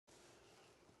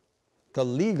The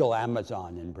legal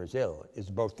Amazon in Brazil is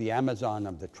both the Amazon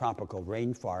of the tropical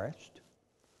rainforest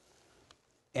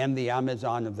and the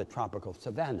Amazon of the tropical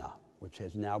savanna, which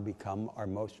has now become our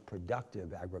most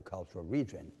productive agricultural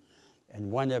region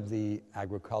and one of the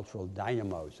agricultural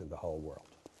dynamos of the whole world.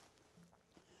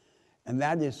 And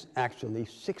that is actually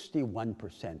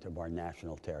 61% of our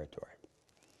national territory.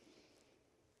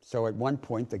 So at one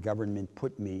point, the government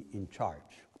put me in charge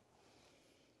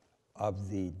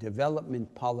of the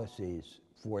development policies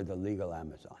for the legal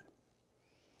Amazon.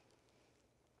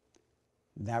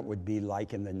 That would be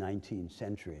like in the 19th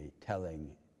century telling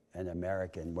an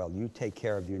American, well, you take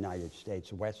care of the United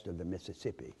States west of the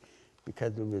Mississippi,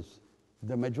 because it was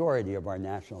the majority of our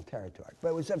national territory. But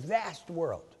it was a vast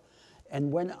world.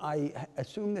 And when I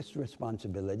assumed this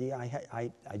responsibility,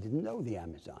 I didn't know the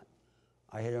Amazon.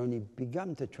 I had only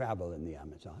begun to travel in the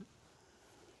Amazon.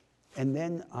 And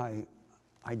then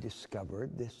I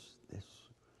discovered this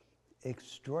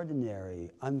extraordinary,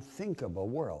 unthinkable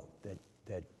world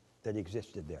that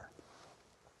existed there.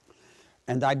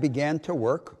 And I began to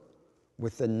work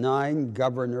with the 9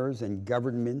 governors and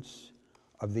governments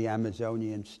of the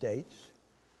Amazonian states,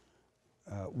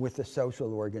 with the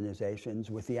social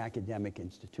organizations, with the academic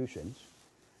institutions,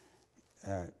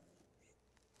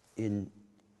 in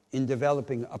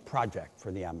developing a project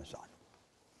for the Amazon.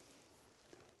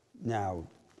 Now,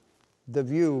 the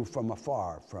view from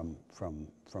afar, from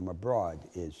abroad,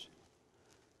 is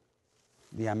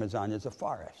the Amazon is a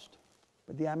forest.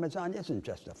 But the Amazon isn't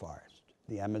just a forest.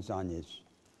 The Amazon is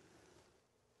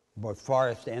both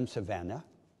forest and savanna,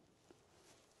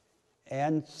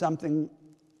 and something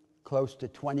close to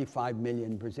 25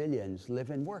 million Brazilians live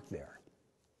and work there.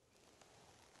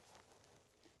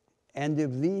 And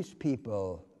if these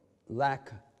people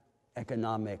lack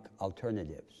economic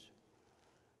alternatives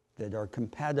that are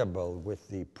compatible with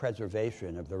the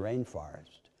preservation of the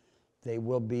rainforest, they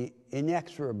will be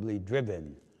inexorably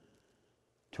driven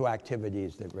to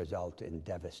activities that result in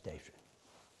devastation.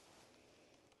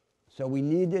 So we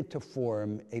needed to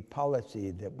form a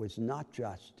policy that was not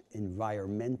just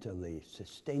environmentally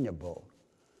sustainable,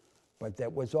 but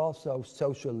that was also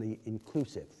socially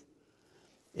inclusive.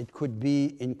 It could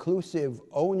be inclusive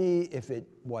only if it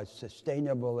was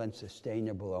sustainable, and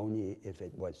sustainable only if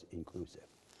it was inclusive.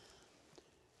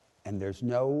 And there's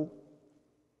no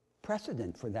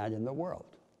precedent for that in the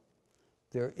world.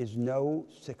 There is no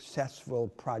successful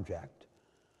project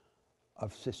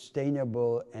of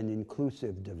sustainable and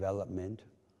inclusive development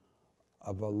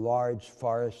of a large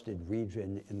forested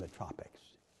region in the tropics,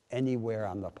 anywhere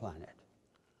on the planet.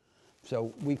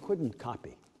 So we couldn't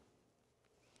copy.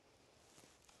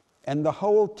 And the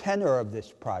whole tenor of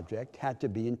this project had to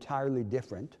be entirely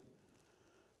different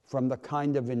from the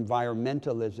kind of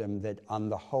environmentalism that on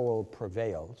the whole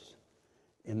prevails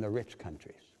in the rich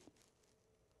countries.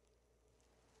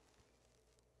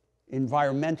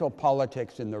 Environmental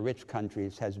politics in the rich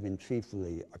countries has been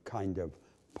chiefly a kind of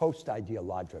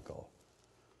post-ideological,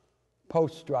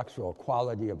 post-structural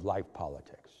quality of life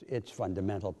politics. Its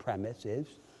fundamental premise is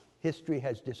history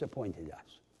has disappointed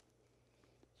us,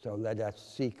 so let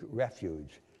us seek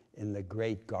refuge in the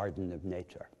great garden of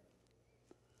nature.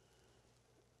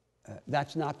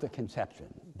 That's not the conception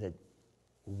that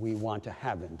we want to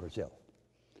have in Brazil.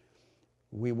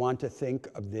 We want to think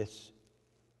of this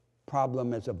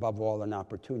problem as above all an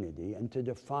opportunity, and to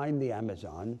define the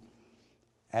Amazon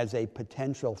as a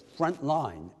potential front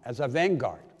line, as a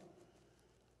vanguard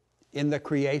in the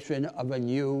creation of a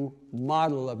new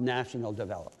model of national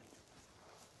development.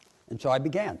 And so I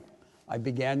began. I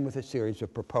began with a series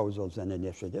of proposals and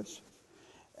initiatives,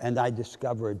 and I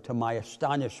discovered, to my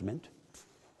astonishment,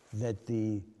 that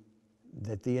the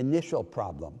initial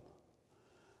problem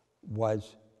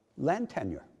was land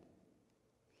tenure.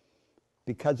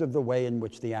 Because of the way in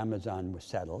which the Amazon was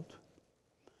settled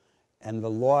and the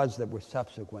laws that were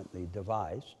subsequently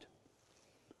devised,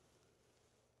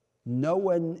 no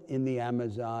one in the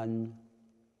Amazon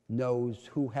knows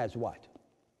who has what.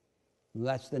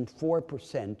 Less than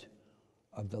 4%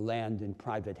 of the land in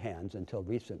private hands, until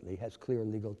recently, has clear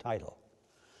legal title,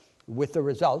 with the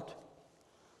result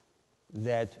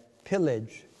that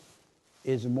pillage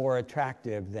is more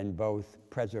attractive than both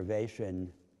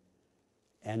preservation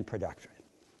and production.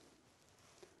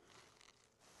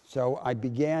 So I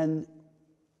began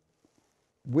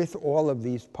with all of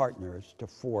these partners to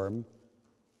form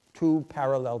 2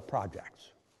 parallel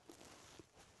projects.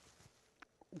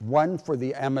 One for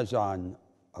the Amazon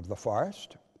of the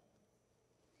forest,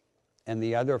 and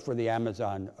the other for the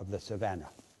Amazon of the savanna.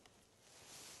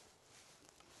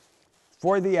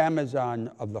 For the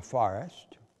Amazon of the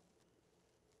forest,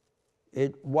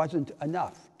 it wasn't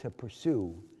enough to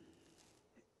pursue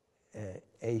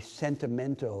a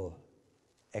sentimental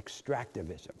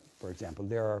extractivism. For example,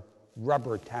 there are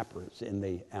rubber tappers in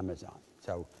the Amazon.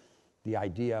 So the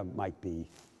idea might be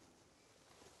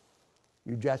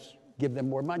you just give them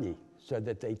more money so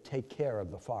that they take care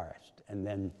of the forest, and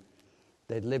then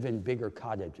they'd live in bigger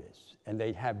cottages and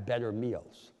they'd have better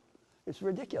meals. It's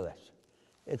ridiculous.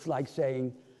 It's like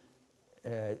saying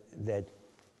that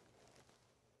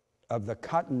of the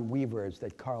cotton weavers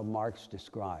that Karl Marx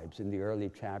describes in the early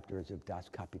chapters of Das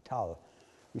Kapital,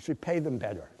 we should pay them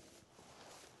better.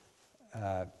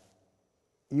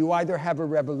 You either have a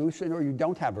revolution or you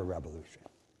don't have a revolution.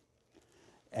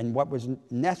 And what was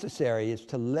necessary is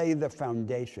to lay the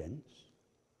foundations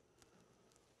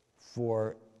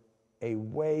for a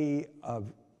way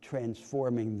of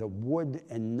transforming the wood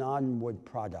and non-wood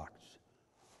products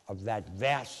of that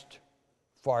vast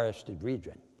forested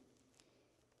region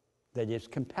that is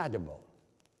compatible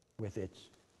with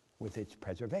its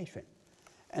preservation.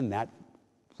 And that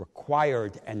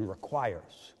required and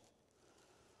requires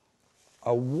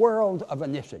a world of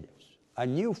initiatives, a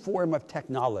new form of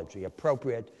technology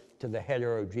appropriate to the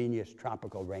heterogeneous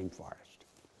tropical rainforest,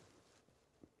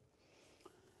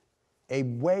 a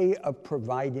way of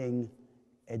providing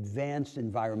advanced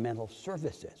environmental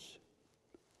services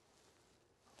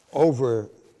over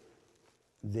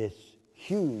this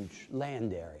huge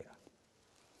land area,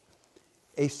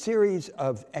 a series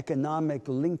of economic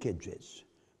linkages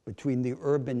between the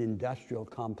urban industrial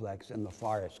complex and the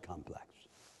forest complex,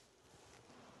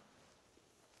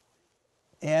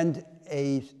 and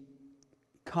a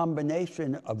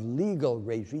combination of legal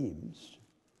regimes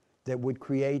that would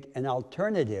create an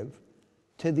alternative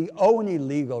to the only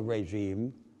legal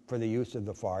regime for the use of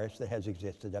the forest that has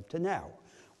existed up to now,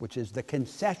 which is the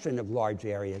concession of large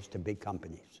areas to big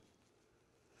companies.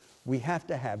 We have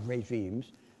to have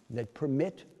regimes that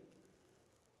permit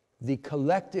the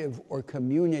collective or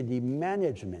community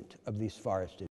management of these forested